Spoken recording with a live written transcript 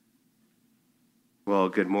Well,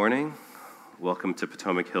 good morning. Welcome to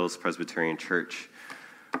Potomac Hills Presbyterian Church.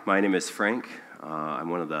 My name is Frank. I'm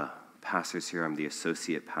one of the pastors here. I'm the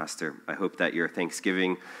associate pastor. I hope that your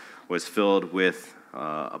Thanksgiving was filled with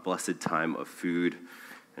a blessed time of food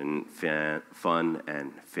and fun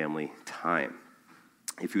and family time.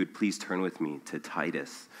 If you would please turn with me to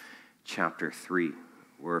Titus chapter 3.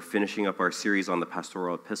 We're finishing up our series on the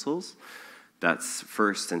pastoral epistles. That's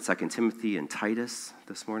 1st and 2nd Timothy and Titus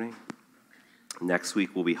this morning. Next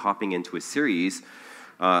week, we'll be hopping into a series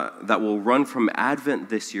that will run from Advent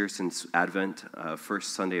this year, since Advent,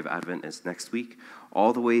 first Sunday of Advent is next week,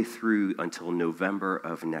 all the way through until November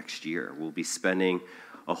of next year. We'll be spending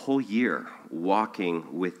a whole year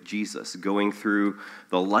walking with Jesus, going through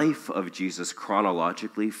the life of Jesus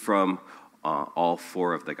chronologically from all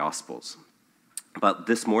four of the Gospels. But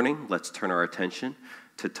this morning, let's turn our attention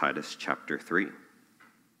to Titus chapter 3,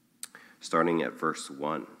 starting at verse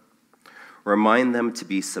 1. Remind them to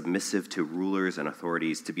be submissive to rulers and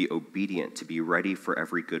authorities, to be obedient, to be ready for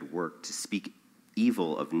every good work, to speak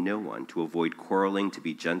evil of no one, to avoid quarreling, to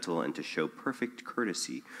be gentle, and to show perfect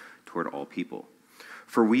courtesy toward all people.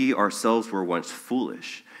 For we ourselves were once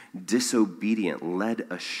foolish, disobedient, led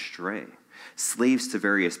astray, slaves to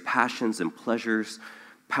various passions and pleasures,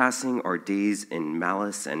 passing our days in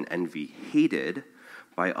malice and envy, hated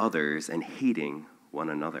by others and hating one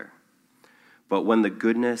another. But when the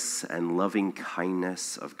goodness and loving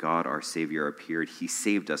kindness of God our Savior appeared, he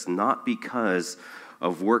saved us, not because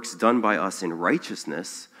of works done by us in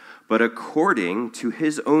righteousness, but according to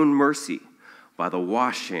his own mercy, by the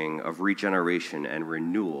washing of regeneration and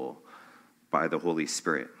renewal by the Holy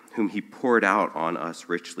Spirit, whom he poured out on us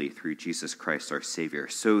richly through Jesus Christ our Savior,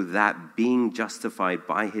 so that being justified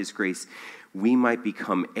by his grace, we might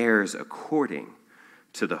become heirs according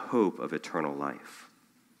to the hope of eternal life.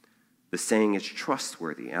 The saying is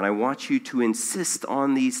trustworthy, and I want you to insist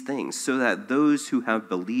on these things so that those who have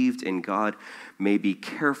believed in God may be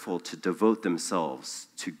careful to devote themselves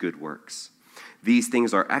to good works. These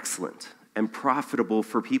things are excellent and profitable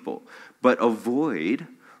for people, but avoid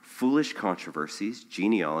foolish controversies,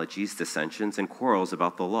 genealogies, dissensions, and quarrels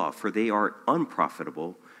about the law, for they are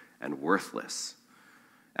unprofitable and worthless.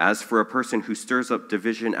 As for a person who stirs up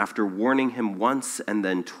division after warning him once and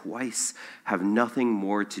then twice, have nothing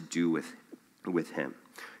more to do with him.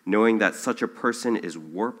 Knowing that such a person is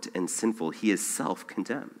warped and sinful, he is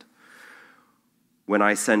self-condemned. When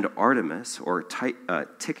I send Artemis or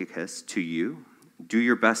Tychicus to you, do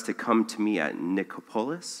your best to come to me at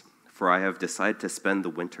Nicopolis, for I have decided to spend the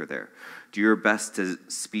winter there. Do your best to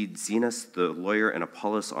speed Zenas the lawyer and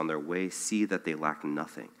Apollos on their way. See that they lack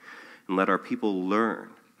nothing. And let our people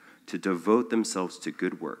learn to devote themselves to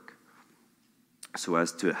good work, so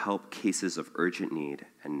as to help cases of urgent need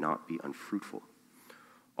and not be unfruitful.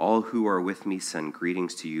 All who are with me send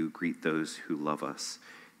greetings to you. Greet those who love us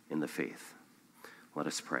in the faith. Let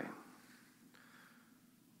us pray.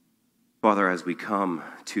 Father, as we come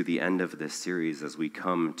to the end of this series, as we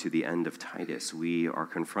come to the end of Titus, we are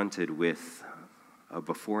confronted with a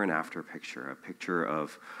before and after picture, a picture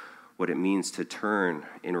of what it means to turn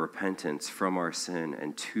in repentance from our sin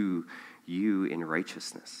and to you in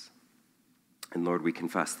righteousness. And Lord, we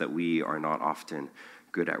confess that we are not often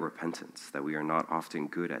good at repentance, that we are not often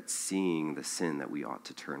good at seeing the sin that we ought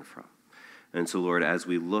to turn from. And so, Lord, as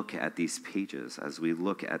we look at these pages, as we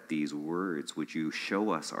look at these words, would you show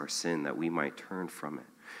us our sin that we might turn from it,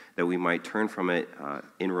 that we might turn from it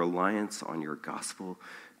in reliance on your gospel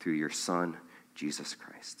through your Son, Jesus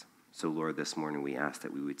Christ. So, Lord, this morning we ask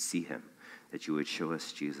that we would see him, that you would show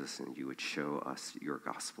us Jesus, and you would show us your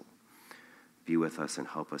gospel. Be with us and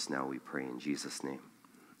help us now, we pray in Jesus' name.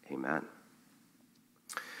 Amen.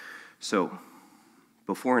 So,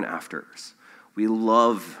 before and afters. We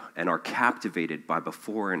love and are captivated by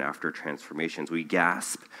before and after transformations. We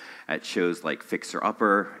gasp at shows like Fixer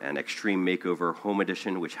Upper and Extreme Makeover Home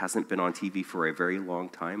Edition, which hasn't been on TV for a very long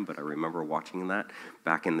time, but I remember watching that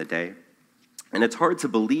back in the day. And it's hard to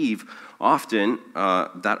believe often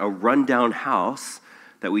that a rundown house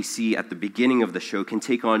that we see at the beginning of the show can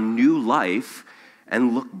take on new life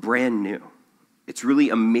and look brand new. It's really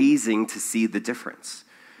amazing to see the difference.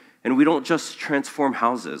 And we don't just transform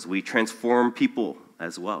houses, we transform people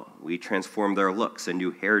as well. We transform their looks, a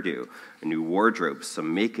new hairdo, a new wardrobe,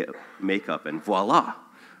 some makeup, and voila,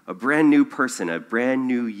 a brand new person, a brand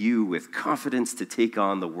new you with confidence to take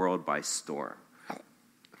on the world by storm.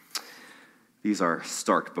 These are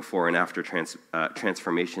stark before and after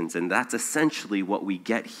transformations, and that's essentially what we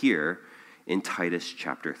get here in Titus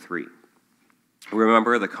chapter 3.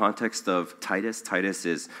 Remember the context of Titus? Titus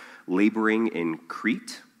is laboring in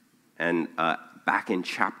Crete, and back in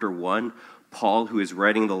chapter 1, Paul, who is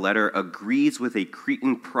writing the letter, agrees with a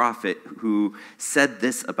Cretan prophet who said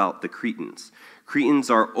this about the Cretans. Cretans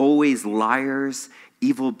are always liars,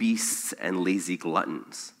 evil beasts, and lazy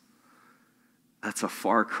gluttons. That's a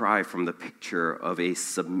far cry from the picture of a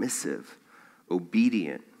submissive,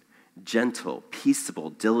 obedient, gentle, peaceable,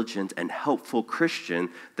 diligent, and helpful Christian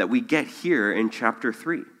that we get here in chapter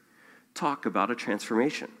 3. Talk about a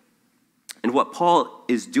transformation. And what Paul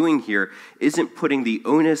is doing here isn't putting the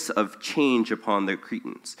onus of change upon the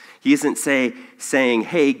Cretans. He isn't saying,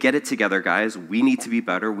 hey, get it together, guys. We need to be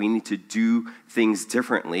better. We need to do things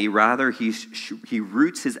differently. Rather, he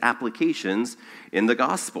roots his applications in the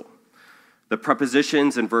gospel. The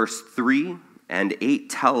prepositions in verse 3 and 8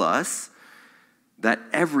 tell us that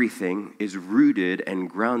everything is rooted and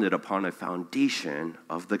grounded upon a foundation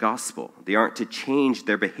of the gospel. They aren't to change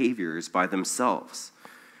their behaviors by themselves.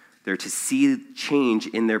 They're to see change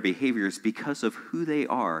in their behaviors because of who they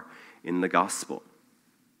are in the gospel.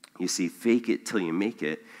 You see, fake it till you make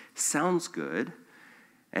it sounds good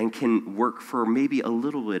and can work for maybe a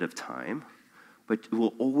little bit of time, but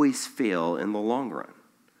will always fail in the long run.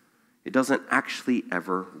 It doesn't actually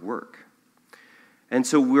ever work. And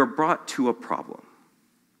so we're brought to a problem.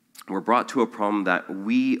 We're brought to a problem that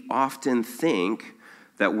we often think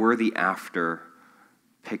that we're the after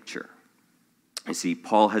picture. You see,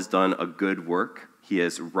 Paul has done a good work. He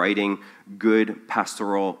is writing good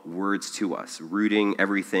pastoral words to us, rooting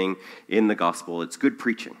everything in the gospel. It's good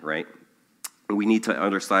preaching, right? We need to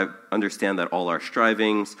understand that all our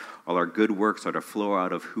strivings, all our good works are to flow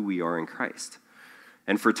out of who we are in Christ.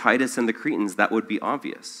 And for Titus and the Cretans, that would be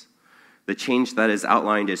obvious. The change that is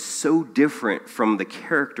outlined is so different from the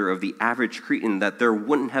character of the average Cretan that there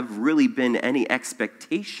wouldn't have really been any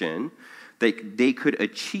expectation that they could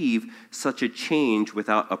achieve such a change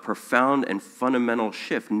without a profound and fundamental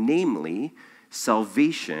shift, namely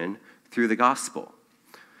salvation through the gospel.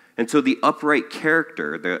 And so the upright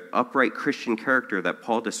character, the upright Christian character that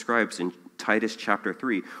Paul describes in Titus chapter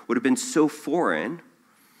 3 would have been so foreign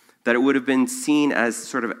that it would have been seen as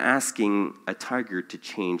sort of asking a tiger to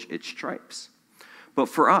change its stripes. But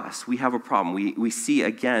for us, we have a problem. We see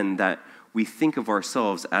again that we think of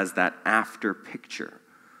ourselves as that after picture.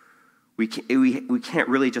 We can't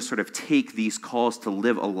really just sort of take these calls to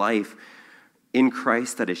live a life in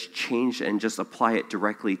Christ that has changed and just apply it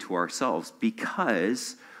directly to ourselves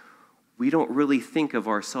because we don't really think of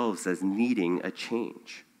ourselves as needing a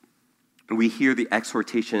change. We hear the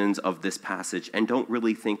exhortations of this passage and don't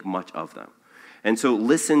really think much of them. And so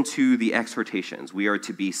listen to the exhortations. We are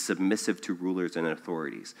to be submissive to rulers and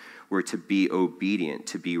authorities. We're to be obedient,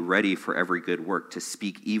 to be ready for every good work, to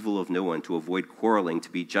speak evil of no one, to avoid quarreling, to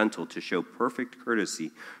be gentle, to show perfect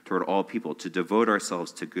courtesy toward all people, to devote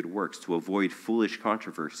ourselves to good works, to avoid foolish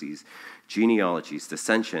controversies, genealogies,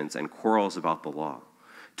 dissensions, and quarrels about the law,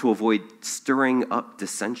 to avoid stirring up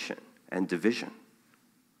dissension and division.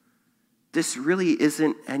 This really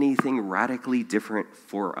isn't anything radically different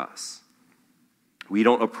for us. We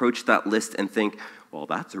don't approach that list and think, well,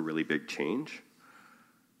 that's a really big change.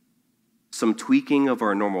 Some tweaking of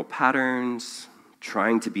our normal patterns,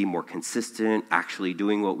 trying to be more consistent, actually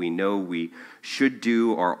doing what we know we should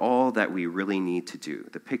do are all that we really need to do.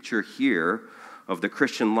 The picture here of the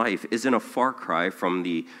Christian life isn't a far cry from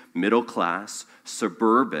the middle class,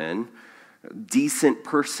 suburban, decent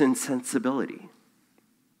person sensibility.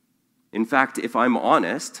 In fact, if I'm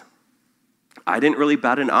honest, I didn't really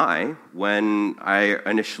bat an eye when I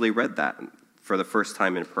initially read that for the first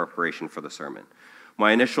time in preparation for the sermon.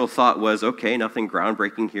 My initial thought was, okay, nothing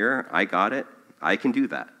groundbreaking here. I got it. I can do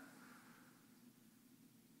that.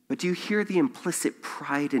 But do you hear the implicit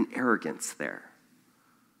pride and arrogance there?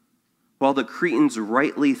 While the Cretans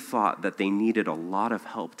rightly thought that they needed a lot of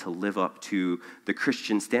help to live up to the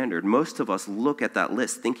Christian standard, most of us look at that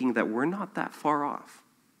list thinking that we're not that far off.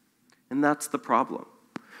 And that's the problem.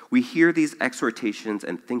 We hear these exhortations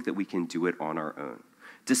and think that we can do it on our own,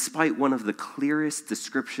 despite one of the clearest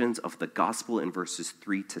descriptions of the gospel in verses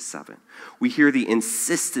 3 to 7. We hear the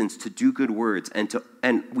insistence to do good words,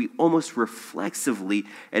 and we almost reflexively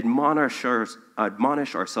admonish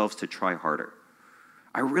ourselves to try harder.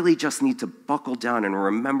 I really just need to buckle down and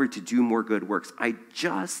remember to do more good works. I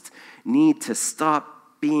just need to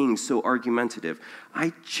stop being so argumentative.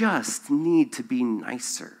 I just need to be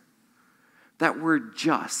nicer. That word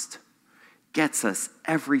just gets us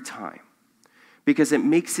every time because it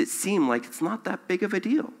makes it seem like it's not that big of a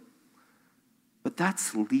deal. But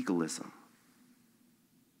that's legalism.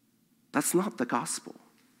 That's not the gospel.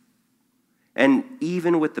 And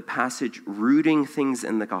even with the passage rooting things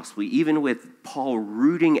in the gospel, even with Paul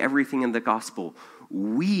rooting everything in the gospel,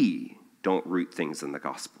 we don't root things in the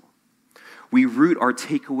gospel. We root our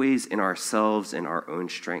takeaways in ourselves and our own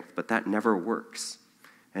strength, but that never works.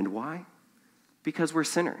 And why? Because we're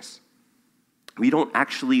sinners. We don't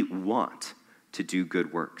actually want to do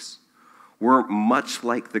good works. We're much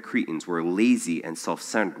like the Cretans. We're lazy and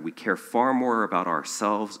self-centered. We care far more about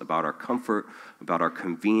ourselves, about our comfort, about our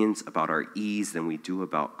convenience, about our ease than we do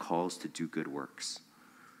about calls to do good works.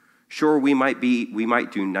 Sure, we might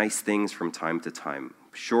do nice things from time to time.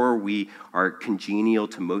 Sure, we are congenial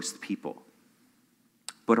to most people.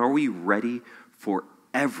 But are we ready for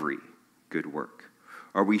every good work?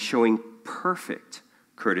 Are we showing perfect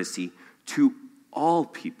courtesy to all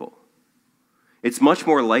people? It's much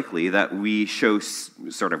more likely that we show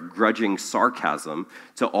sort of grudging sarcasm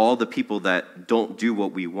to all the people that don't do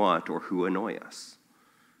what we want or who annoy us.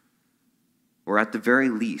 Or at the very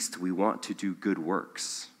least, we want to do good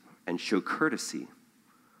works and show courtesy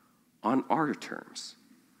on our terms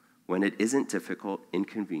when it isn't difficult,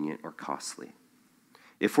 inconvenient, or costly.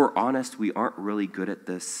 If we're honest, we aren't really good at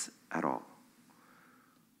this at all.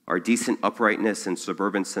 Our decent uprightness and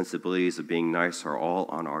suburban sensibilities of being nice are all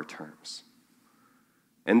on our terms.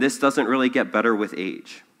 And this doesn't really get better with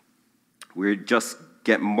age. We just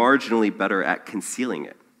get marginally better at concealing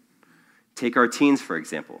it. Take our teens, for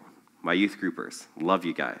example. My youth groupers, love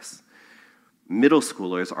you guys. Middle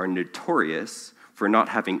schoolers are notorious for not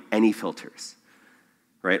having any filters,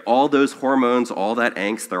 right? All those hormones, all that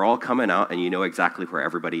angst, they're all coming out, and you know exactly where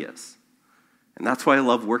everybody is. And that's why I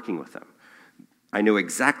love working with them. I know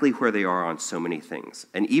exactly where they are on so many things.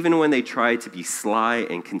 And even when they try to be sly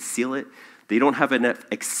and conceal it, they don't have enough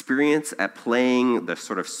experience at playing the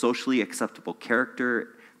sort of socially acceptable character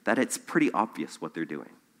that it's pretty obvious what they're doing.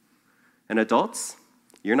 And adults,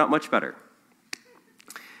 you're not much better.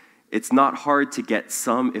 It's not hard to get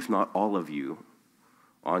some, if not all of you,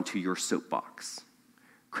 onto your soapbox,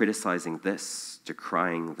 criticizing this,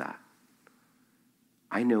 decrying that.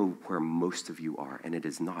 I know where most of you are, and it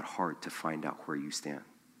is not hard to find out where you stand.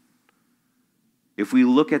 If we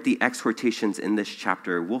look at the exhortations in this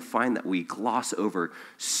chapter, we'll find that we gloss over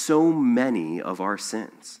so many of our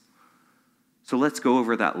sins. So let's go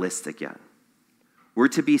over that list again. We're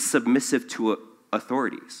to be submissive to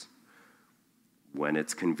authorities when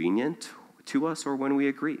it's convenient to us or when we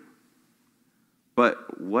agree.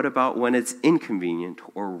 But what about when it's inconvenient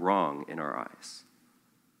or wrong in our eyes?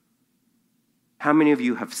 How many of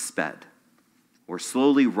you have sped or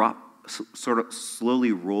slowly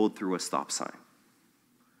rolled through a stop sign?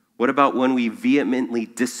 What about when we vehemently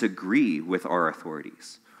disagree with our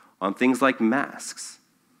authorities on things like masks?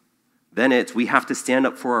 Then we have to stand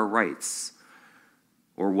up for our rights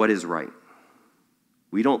or what is right.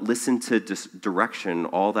 We don't listen to direction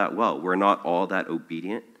all that well. We're not all that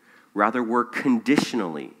obedient. Rather, we're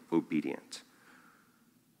conditionally obedient.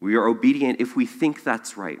 We are obedient if we think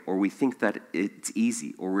that's right, or we think that it's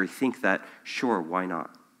easy, or we think that, sure, why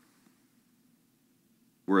not?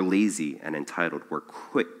 We're lazy and entitled. We're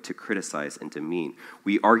quick to criticize and demean.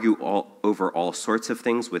 We argue over all sorts of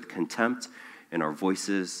things with contempt in our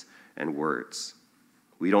voices and words.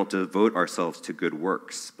 We don't devote ourselves to good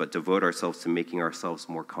works, but devote ourselves to making ourselves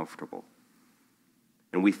more comfortable.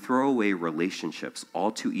 And we throw away relationships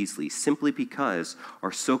all too easily simply because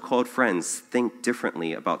our so-called friends think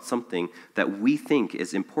differently about something that we think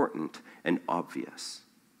is important and obvious.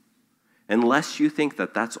 Unless you think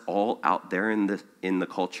that that's all out there in the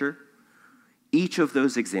culture, each of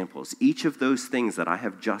those examples, each of those things that I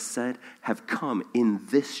have just said have come in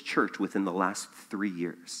this church within the last 3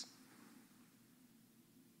 years.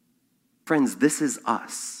 Friends, this is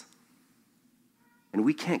us. And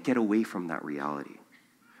we can't get away from that reality.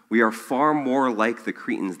 We are far more like the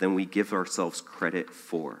Cretans than we give ourselves credit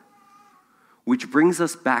for. Which brings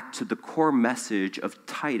us back to the core message of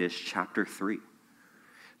Titus chapter 3.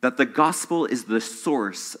 That the gospel is the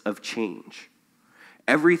source of change.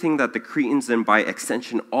 Everything that the Cretans and by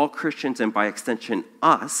extension all Christians and by extension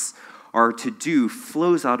us are to do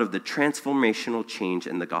flows out of the transformational change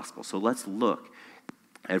in the gospel. So let's look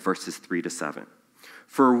at verses 3-7.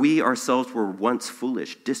 For we ourselves were once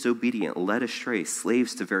foolish, disobedient, led astray,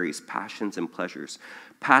 slaves to various passions and pleasures,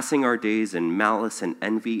 passing our days in malice and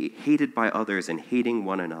envy, hated by others and hating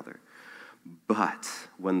one another. But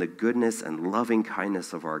when the goodness and loving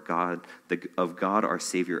kindness of God our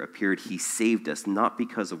Savior appeared, he saved us, not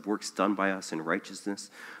because of works done by us in righteousness,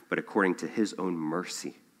 but according to his own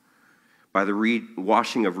mercy, by the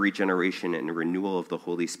washing of regeneration and renewal of the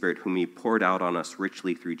Holy Spirit, whom he poured out on us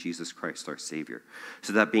richly through Jesus Christ our Savior,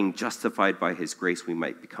 so that being justified by his grace, we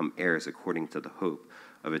might become heirs according to the hope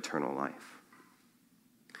of eternal life.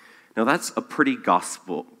 Now that's a pretty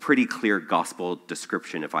clear gospel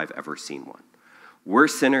description if I've ever seen one. We're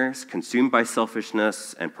sinners, consumed by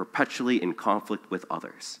selfishness, and perpetually in conflict with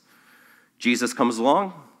others. Jesus comes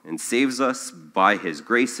along and saves us by his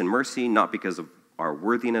grace and mercy, not because of our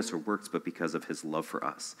worthiness or works, but because of his love for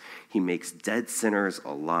us. He makes dead sinners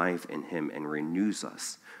alive in him and renews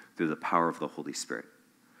us through the power of the Holy Spirit.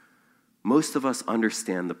 Most of us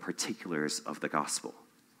understand the particulars of the gospel: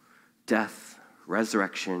 death,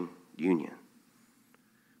 resurrection, union.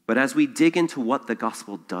 But as we dig into what the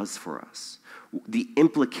gospel does for us, the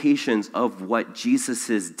implications of what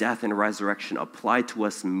Jesus' death and resurrection applied to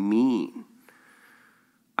us mean,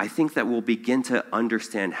 I think that we'll begin to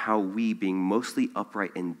understand how we, being mostly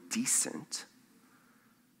upright and decent,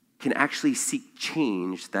 can actually seek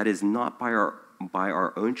change that is not by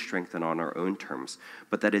our own strength and on our own terms,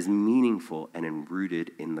 but that is meaningful and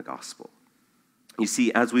rooted in the gospel. You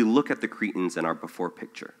see, as we look at the Cretans in our before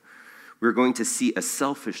picture, we're going to see a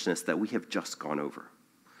selfishness that we have just gone over.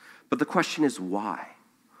 But the question is why?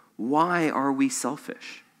 Why are we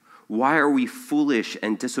selfish? Why are we foolish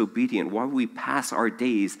and disobedient? Why do we pass our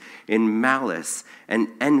days in malice and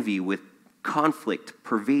envy with conflict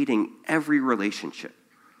pervading every relationship?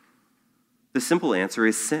 The simple answer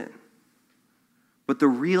is sin. But the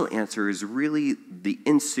real answer is really the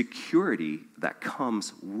insecurity that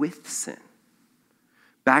comes with sin.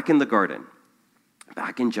 Back in the garden,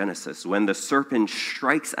 back in Genesis, when the serpent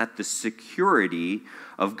strikes at the security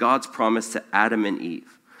of God's promise to Adam and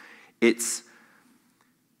Eve,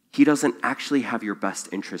 he doesn't actually have your best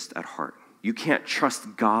interest at heart. You can't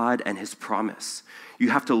trust God and his promise. You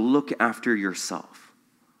have to look after yourself.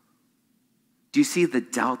 Do you see the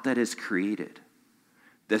doubt that is created?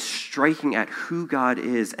 The striking at who God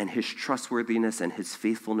is and his trustworthiness and his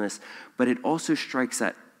faithfulness, but it also strikes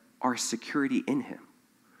at our security in him.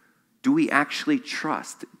 Do we actually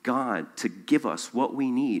trust God to give us what we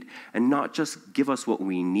need, and not just give us what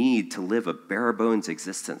we need to live a bare bones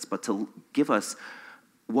existence, but to give us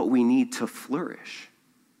what we need to flourish?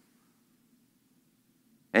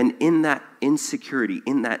 And in that insecurity,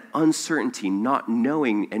 in that uncertainty, not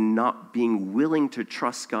knowing and not being willing to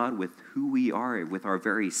trust God with who we are, with our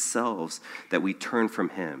very selves, that we turn from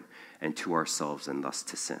him and to ourselves and thus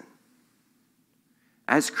to sin.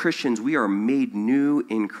 As Christians, we are made new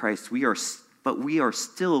in Christ, but we are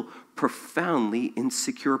still profoundly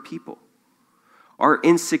insecure people. Our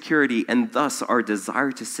insecurity and thus our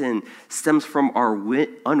desire to sin stems from our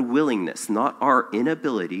unwillingness, not our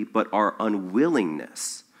inability, but our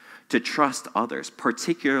unwillingness to trust others,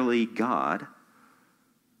 particularly God,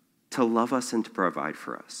 to love us and to provide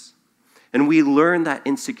for us. And we learn that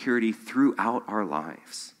insecurity throughout our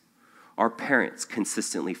lives. Our parents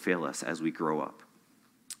consistently fail us as we grow up.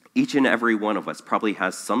 Each and every one of us probably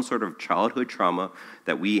has some sort of childhood trauma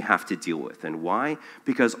that we have to deal with. And why?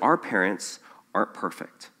 Because our parents aren't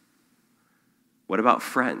perfect. What about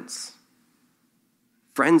friends?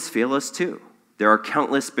 Friends fail us too. There are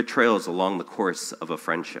countless betrayals along the course of a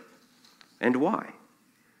friendship. And why?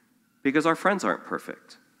 Because our friends aren't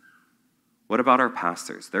perfect. What about our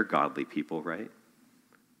pastors? They're godly people, right?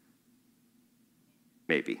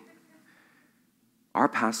 Maybe. Our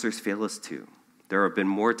pastors fail us too. There have been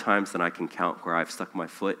more times than I can count where I've stuck my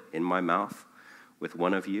foot in my mouth with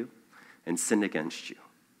one of you and sinned against you.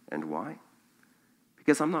 And why?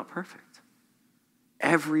 Because I'm not perfect.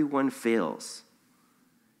 Everyone fails.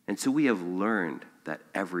 And so we have learned that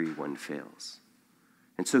everyone fails.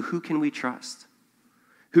 And so who can we trust?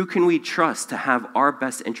 Who can we trust to have our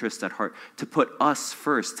best interest at heart, to put us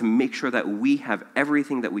first, to make sure that we have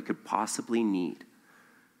everything that we could possibly need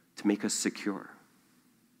to make us secure?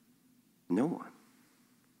 No one.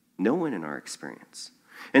 No one in our experience.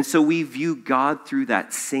 And so we view God through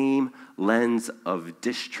that same lens of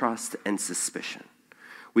distrust and suspicion.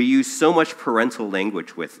 We use so much parental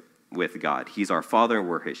language with God. He's our Father and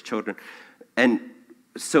we're his children. And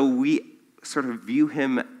so we sort of view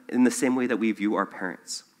him in the same way that we view our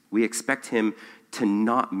parents. We expect him to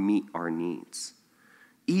not meet our needs,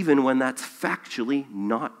 even when that's factually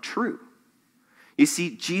not true. You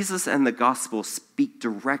see, Jesus and the gospel speak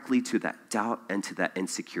directly to that doubt and to that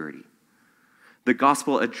insecurity. The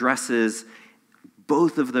gospel addresses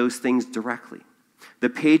both of those things directly. The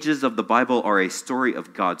pages of the Bible are a story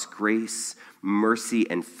of God's grace, mercy,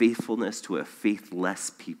 and faithfulness to a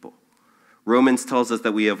faithless people. Romans tells us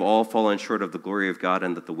that we have all fallen short of the glory of God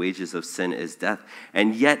and that the wages of sin is death.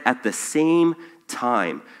 And yet at the same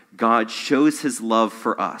time, God shows his love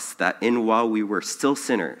for us, that while we were still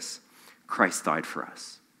sinners, Christ died for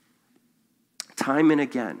us. Time and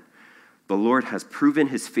again, the Lord has proven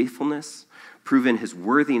his faithfulness, proven his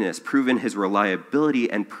worthiness, proven his reliability,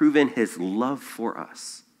 and proven his love for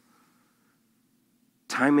us.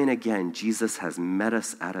 Time and again, Jesus has met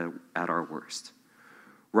us at our worst.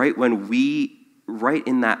 Right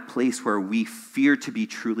in that place where we fear to be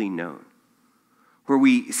truly known, where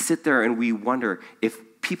we sit there and we wonder, if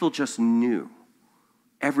people just knew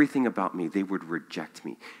everything about me, they would reject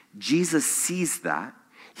me. Jesus sees that.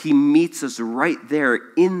 He meets us right there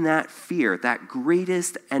in that fear, that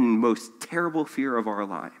greatest and most terrible fear of our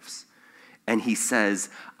lives. And he says,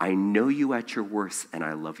 I know you at your worst, and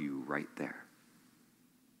I love you right there.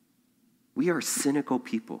 We are cynical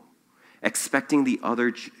people, expecting the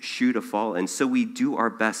other shoe to fall, and so we do our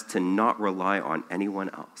best to not rely on anyone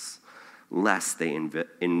else, lest they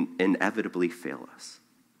inevitably fail us.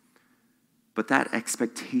 But that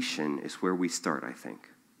expectation is where we start, I think.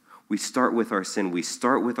 We start with our sin. We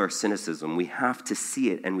start with our cynicism. We have to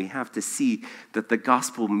see it, and we have to see that the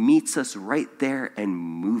gospel meets us right there and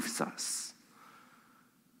moves us.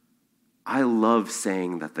 I love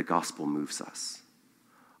saying that the gospel moves us.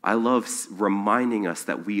 I love reminding us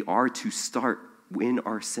that we are to start in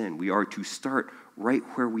our sin. We are to start right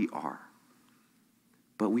where we are.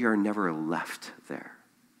 But we are never left there.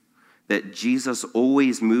 That Jesus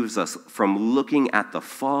always moves us from looking at the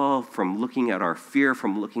fall, from looking at our fear,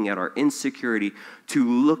 from looking at our insecurity, to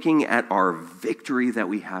looking at our victory that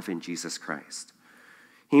we have in Jesus Christ.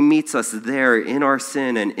 He meets us there in our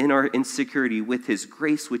sin and in our insecurity with his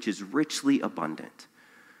grace, which is richly abundant.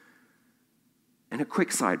 And a quick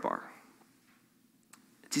sidebar.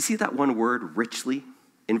 Do you see that one word, richly,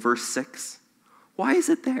 in verse 6? Why is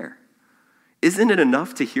it there? Isn't it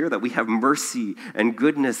enough to hear that we have mercy and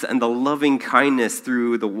goodness and the loving kindness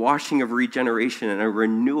through the washing of regeneration and a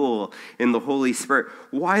renewal in the Holy Spirit?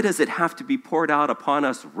 Why does it have to be poured out upon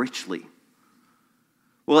us richly?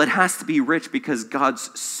 Well, it has to be rich because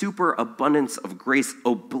God's superabundance of grace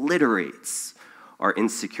obliterates our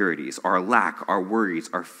insecurities, our lack, our worries,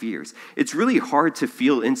 our fears. It's really hard to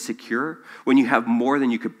feel insecure when you have more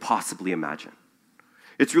than you could possibly imagine.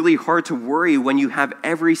 It's really hard to worry when you have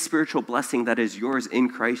every spiritual blessing that is yours in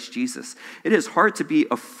Christ Jesus. It is hard to be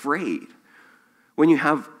afraid when you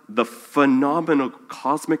have the phenomenal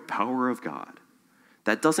cosmic power of God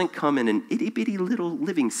that doesn't come in an itty-bitty little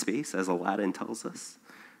living space, as Aladdin tells us,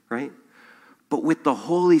 right? But with the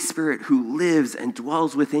Holy Spirit who lives and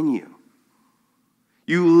dwells within you.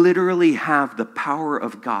 You literally have the power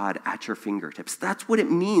of God at your fingertips. That's what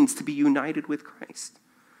it means to be united with Christ.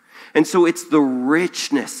 And so it's the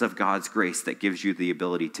richness of God's grace that gives you the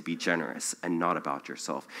ability to be generous and not about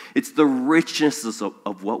yourself. It's the richness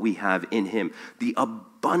of what we have in him, the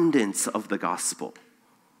abundance of the gospel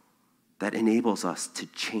that enables us to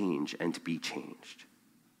change and to be changed.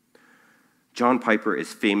 John Piper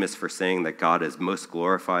is famous for saying that God is most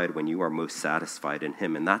glorified when you are most satisfied in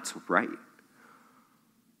him, and that's right.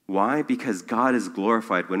 Why? Because God is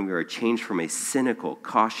glorified when we are changed from a cynical,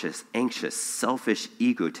 cautious, anxious, selfish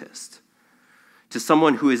egotist to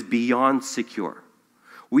someone who is beyond secure.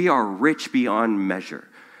 We are rich beyond measure.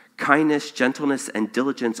 Kindness, gentleness, and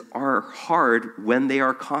diligence are hard when they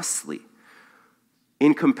are costly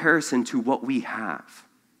in comparison to what we have.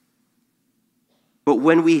 But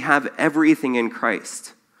when we have everything in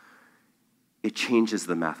Christ, it changes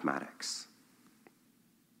the mathematics.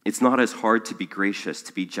 It's not as hard to be gracious,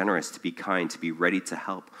 to be generous, to be kind, to be ready to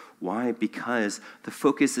help. Why? Because the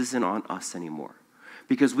focus isn't on us anymore.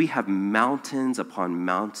 Because we have mountains upon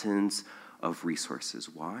mountains of resources.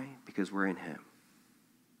 Why? Because we're in him.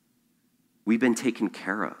 We've been taken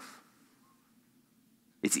care of.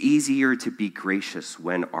 It's easier to be gracious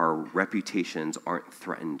when our reputations aren't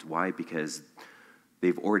threatened. Why? Because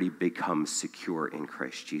they've already become secure in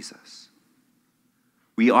Christ Jesus.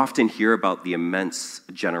 We often hear about the immense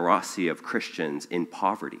generosity of Christians in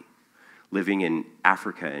poverty, living in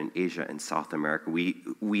Africa and Asia and South America.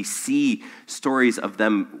 We see stories of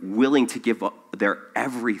them willing to give up their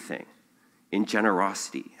everything in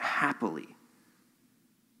generosity, happily.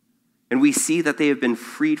 And we see that they have been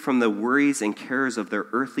freed from the worries and cares of their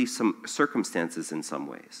earthly circumstances in some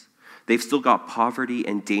ways. They've still got poverty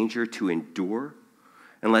and danger to endure.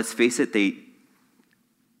 And let's face it,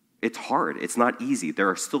 it's hard. It's not easy. There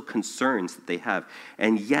are still concerns that they have.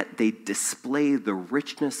 And yet they display the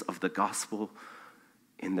richness of the gospel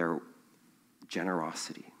in their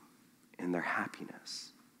generosity, in their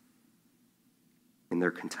happiness, in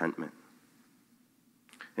their contentment.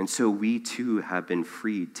 And so we too have been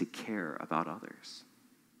freed to care about others.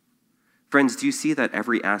 Friends, do you see that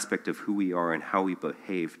every aspect of who we are and how we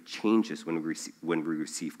behave changes when we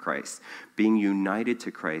receive Christ? Being united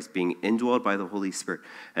to Christ, being indwelled by the Holy Spirit,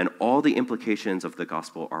 and all the implications of the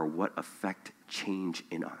gospel are what affect change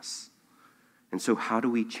in us. And so how do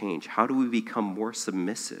we change? How do we become more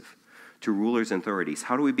submissive to rulers and authorities?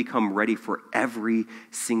 How do we become ready for every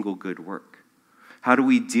single good work? How do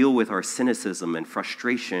we deal with our cynicism and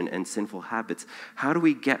frustration and sinful habits? How do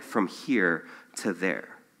we get from here to there?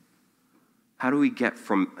 How do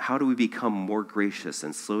we become more gracious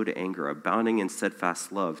and slow to anger, abounding in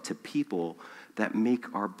steadfast love to people that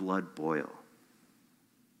make our blood boil?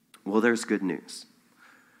 Well, there's good news.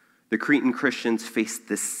 The Cretan Christians faced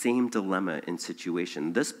this same dilemma and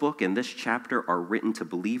situation. This book and this chapter are written to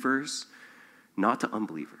believers, not to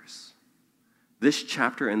unbelievers. This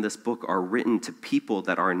chapter and this book are written to people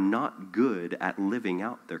that are not good at living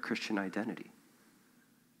out their Christian identity.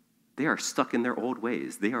 They are stuck in their old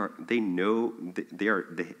ways. They have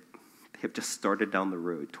just started down the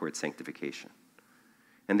road towards sanctification.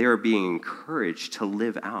 And they are being encouraged to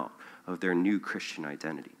live out of their new Christian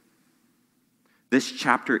identity. This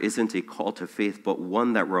chapter isn't a call to faith, but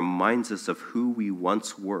one that reminds us of who we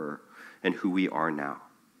once were and who we are now.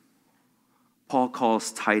 Paul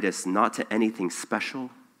calls Titus not to anything special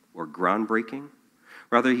or groundbreaking.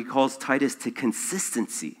 Rather, he calls Titus to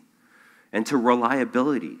consistency and to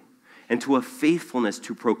reliability and to a faithfulness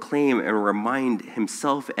to proclaim and remind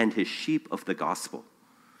himself and his sheep of the gospel.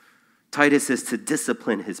 Titus is to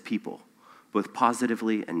discipline his people, both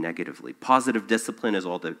positively and negatively. Positive discipline is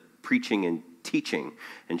all the preaching and teaching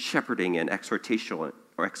and shepherding and exhortation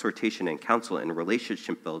and counsel and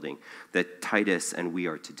relationship building that Titus and we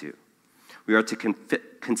are to do. We are to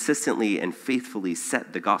consistently and faithfully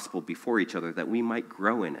set the gospel before each other that we might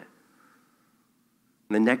grow in it.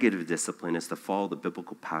 The negative discipline is to follow the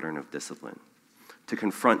biblical pattern of discipline, to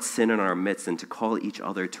confront sin in our midst and to call each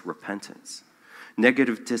other to repentance.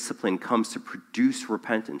 Negative discipline comes to produce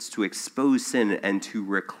repentance, to expose sin, and to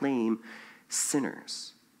reclaim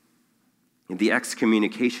sinners. And the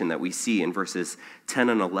excommunication that we see in verses 10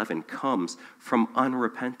 and 11 comes from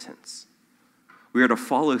unrepentance. We are to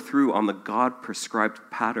follow through on the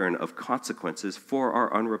God-prescribed pattern of consequences for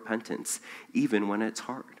our unrepentance, even when it's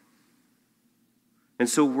hard. And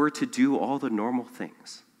so we're to do all the normal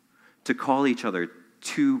things, to call each other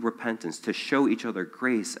to repentance, to show each other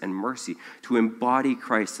grace and mercy, to embody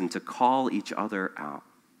Christ and to call each other out.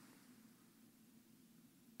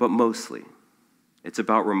 But mostly, it's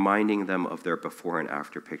about reminding them of their before and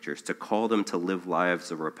after pictures, to call them to live lives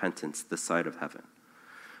of repentance this side of heaven.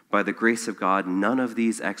 By the grace of God, none of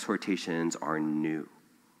these exhortations are new.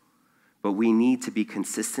 But we need to be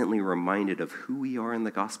consistently reminded of who we are in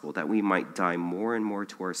the gospel, that we might die more and more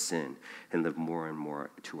to our sin and live more and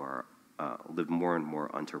more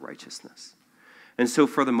unto righteousness. And so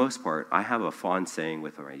for the most part, I have a fond saying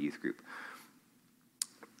with my youth group.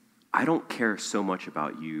 I don't care so much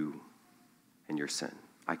about you and your sin.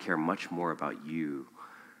 I care much more about you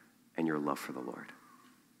and your love for the Lord.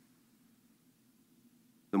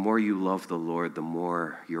 The more you love the Lord, the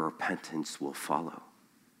more your repentance will follow.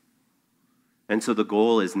 And so the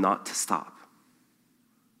goal is not to stop.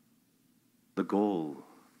 The goal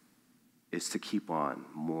is to keep on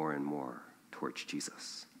more and more towards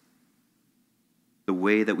Jesus. The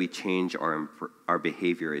way that we change our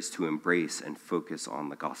behavior is to embrace and focus on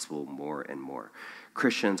the gospel more and more.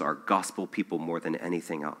 Christians are gospel people more than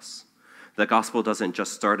anything else. The gospel doesn't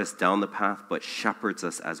just start us down the path, but shepherds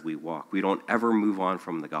us as we walk. We don't ever move on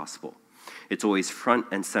from the gospel. It's always front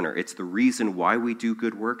and center. It's the reason why we do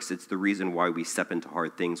good works. It's the reason why we step into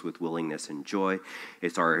hard things with willingness and joy.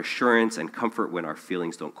 It's our assurance and comfort when our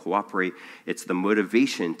feelings don't cooperate. It's the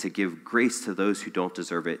motivation to give grace to those who don't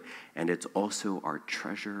deserve it. And it's also our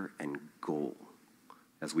treasure and goal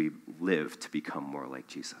as we live to become more like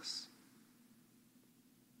Jesus.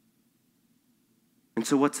 And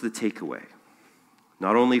so what's the takeaway?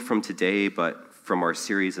 Not only from today, but from our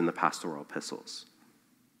series in the pastoral epistles.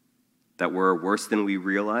 That we're worse than we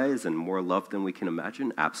realize and more loved than we can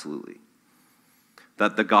imagine? Absolutely.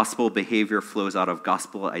 That the gospel behavior flows out of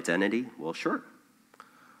gospel identity? Well, sure.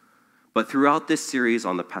 But throughout this series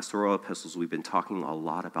on the pastoral epistles, we've been talking a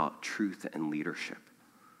lot about truth and leadership.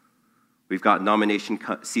 We've got nomination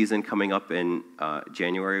season coming up in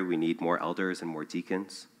January. We need more elders and more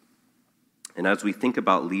deacons. And as we think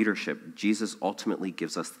about leadership, Jesus ultimately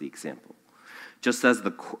gives us the example. Just as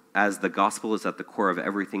the gospel is at the core of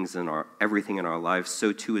everything in our lives,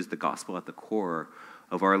 so too is the gospel at the core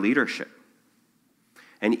of our leadership.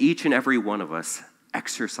 And each and every one of us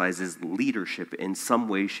exercises leadership in some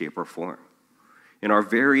way, shape, or form. In our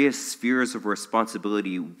various spheres of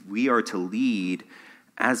responsibility, we are to lead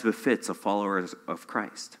as befits a follower of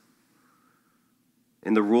Christ.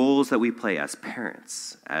 In the roles that we play as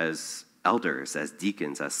parents, as elders, as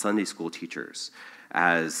deacons, as Sunday school teachers,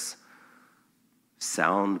 as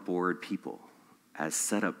soundboard people, as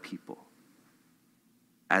setup people,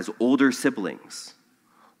 as older siblings,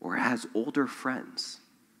 or as older friends,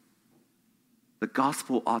 the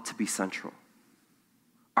gospel ought to be central.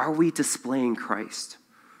 Are we displaying Christ?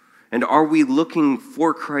 And are we looking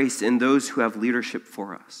for Christ in those who have leadership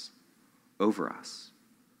for us, over us?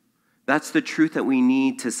 That's the truth that we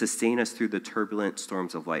need to sustain us through the turbulent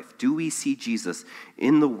storms of life. Do we see Jesus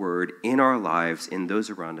in the Word, in our lives, in those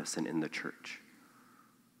around us, and in the church?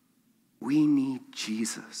 We need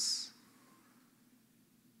Jesus.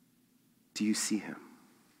 Do you see him?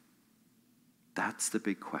 That's the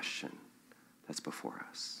big question that's before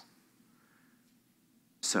us.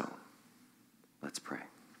 So, let's pray.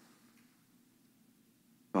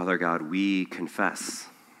 Father God, we confess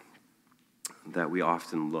that we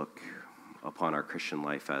often look upon our Christian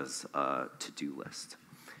life as a to-do list.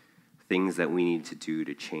 Things that we need to do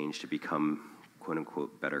to change, to become,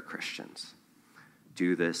 quote-unquote, better Christians.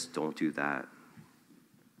 Do this, don't do that.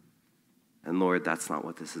 And Lord, that's not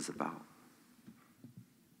what this is about.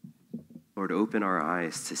 Lord, open our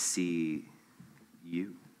eyes to see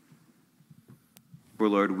you. For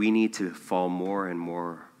Lord, we need to fall more and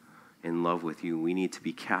more in love with you. We need to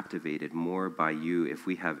be captivated more by you if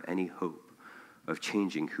we have any hope of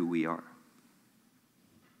changing who we are.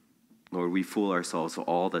 Lord, we fool ourselves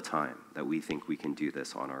all the time that we think we can do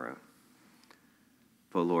this on our own.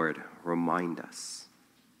 But Lord, remind us.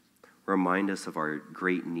 Remind us of our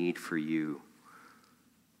great need for you.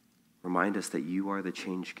 Remind us that you are the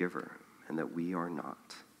change giver and that we are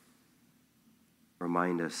not.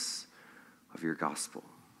 Remind us of your gospel,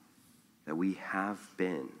 that we have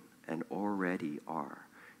been and already are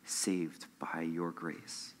saved by your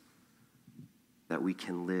grace, that we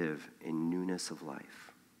can live in newness of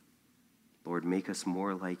life. Lord, make us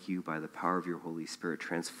more like you by the power of your Holy Spirit.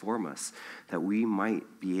 Transform us that we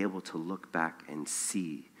might be able to look back and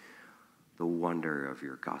see the wonder of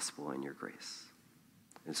your gospel and your grace.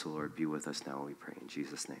 And so, Lord, be with us now, we pray in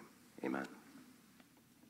Jesus' name. Amen.